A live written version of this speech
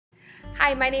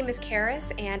Hi, my name is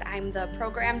Karis and I'm the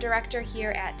program director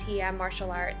here at TM Martial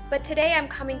Arts. But today I'm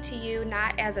coming to you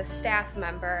not as a staff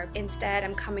member, instead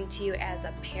I'm coming to you as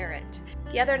a parent.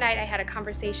 The other night I had a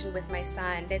conversation with my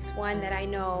son. It's one that I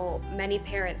know many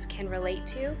parents can relate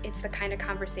to. It's the kind of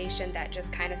conversation that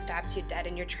just kind of stops you dead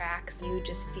in your tracks. You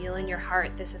just feel in your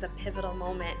heart this is a pivotal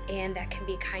moment, and that can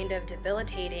be kind of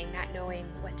debilitating, not knowing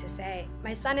what to say.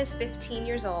 My son is 15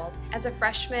 years old. As a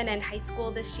freshman in high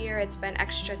school this year, it's been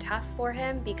extra tough for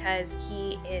him because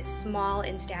he is small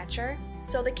in stature.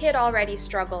 So the kid already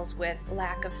struggles with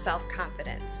lack of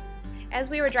self-confidence. As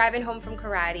we were driving home from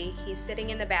karate, he's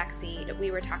sitting in the back seat.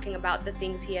 We were talking about the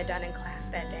things he had done in class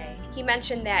that day. He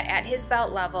mentioned that at his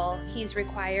belt level, he's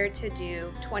required to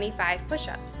do 25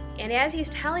 push-ups. And as he's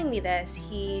telling me this,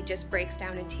 he just breaks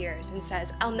down in tears and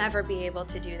says, "I'll never be able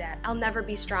to do that. I'll never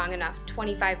be strong enough.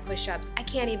 25 push-ups. I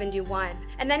can't even do one."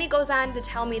 And then he goes on to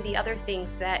tell me the other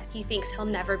things that he thinks he'll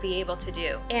never be able to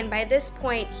do. And by this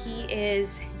point, he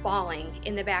is bawling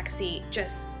in the back seat,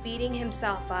 just beating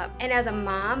himself up. And as a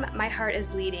mom, my heart is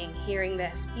bleeding hearing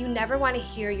this. You never want to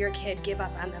hear your kid give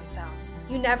up on themselves.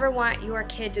 You never want your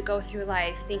kid to go through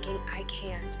life thinking, "I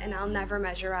can't and I'll never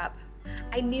measure up."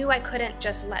 I knew I couldn't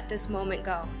just let this moment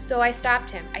go. So I stopped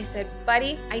him. I said,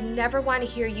 "Buddy, I never want to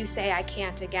hear you say I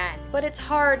can't again." "But it's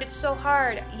hard, it's so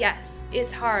hard." "Yes,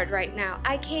 it's hard right now."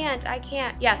 I can't.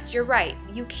 "Yes, you're right.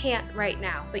 You can't right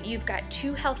now. But you've got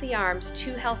 2 healthy arms,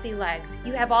 2 healthy legs.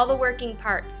 You have all the working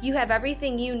parts. You have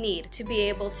everything you need to be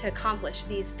able to accomplish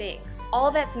these things. All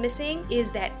that's missing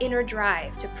is that inner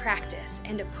drive to practice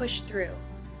and to push through."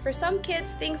 For some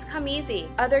kids, things come easy.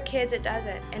 Other kids, it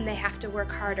doesn't, and they have to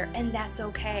work harder, and that's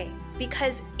okay.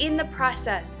 Because in the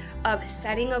process of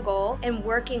setting a goal and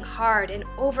working hard and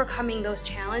overcoming those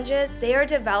challenges, they are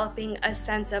developing a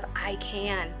sense of "I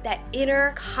can," that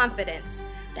inner confidence.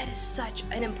 That is such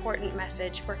an important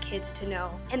message for kids to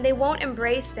know. And they won't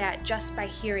embrace that just by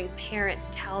hearing parents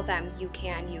tell them, "You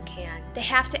can, you can." They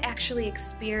have to actually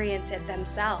experience it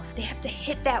themselves. They have to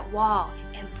hit that wall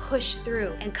and push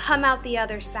through and come out the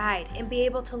other side and be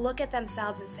able to look at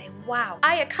themselves and say, "Wow,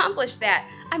 I accomplished that.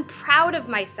 I'm proud of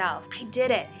myself. I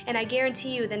did it." And I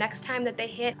guarantee you the next time that they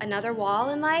hit another wall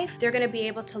in life, they're going to be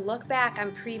able to look back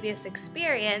on previous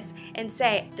experience and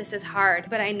say, "This is hard,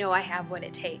 but I know I have what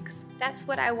it takes." That's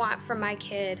what I want for my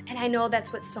kid, and I know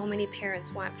that's what so many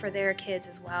parents want for their kids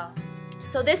as well.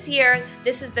 So this year,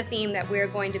 this is the theme that we're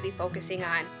going to be focusing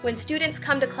on. When students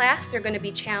come to class, they're going to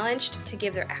be challenged to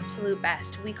give their absolute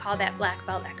best. We call that black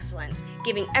belt excellence,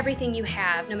 giving everything you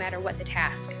have no matter what the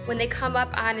task. When they come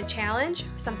up on a challenge,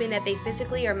 something that they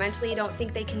physically or mentally don't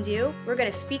think they can do, we're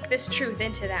going to speak this truth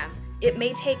into them. It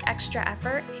may take extra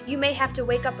effort. You may have to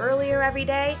wake up earlier every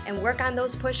day and work on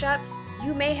those push-ups.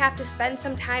 You may have to spend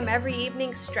some time every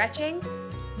evening stretching.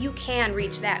 You can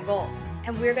reach that goal,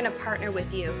 and we're going to partner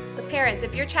with you. So parents,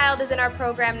 if your child is in our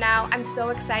program now, I'm so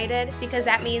excited because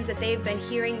that means that they've been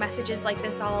hearing messages like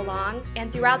this all along,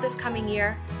 and throughout this coming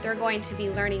year, they're going to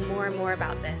be learning more and more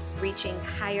about this, reaching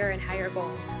higher and higher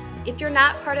goals. If you're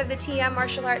not part of the TM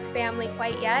Martial Arts family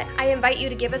quite yet, I invite you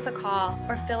to give us a call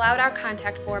or fill out our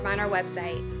contact form on our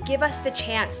website. Give us the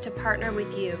chance to partner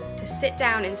with you, to sit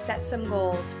down and set some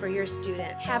goals for your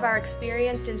student. Have our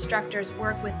experienced instructors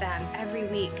work with them every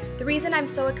week. The reason I'm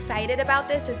so excited about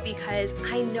this is because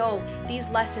I know these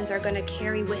lessons are going to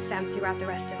carry with them throughout the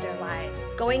rest of their lives.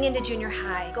 Going into junior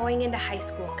high, going into high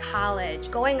school, college,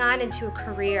 going on into a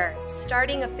career,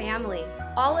 starting a family.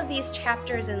 All of these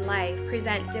chapters in life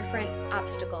present different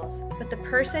obstacles, but the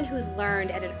person who's learned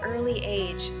at an early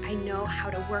age, I know how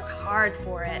to work hard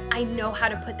for it, I know how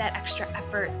to put that extra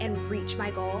effort and reach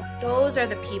my goal, those are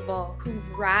the people who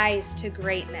rise to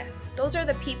greatness. Those are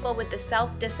the people with the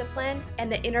self-discipline and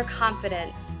the inner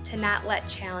confidence to not let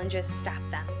challenges stop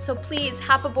them. So please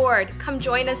hop aboard, come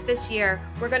join us this year.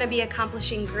 We're going to be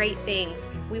accomplishing great things.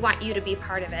 We want you to be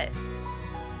part of it.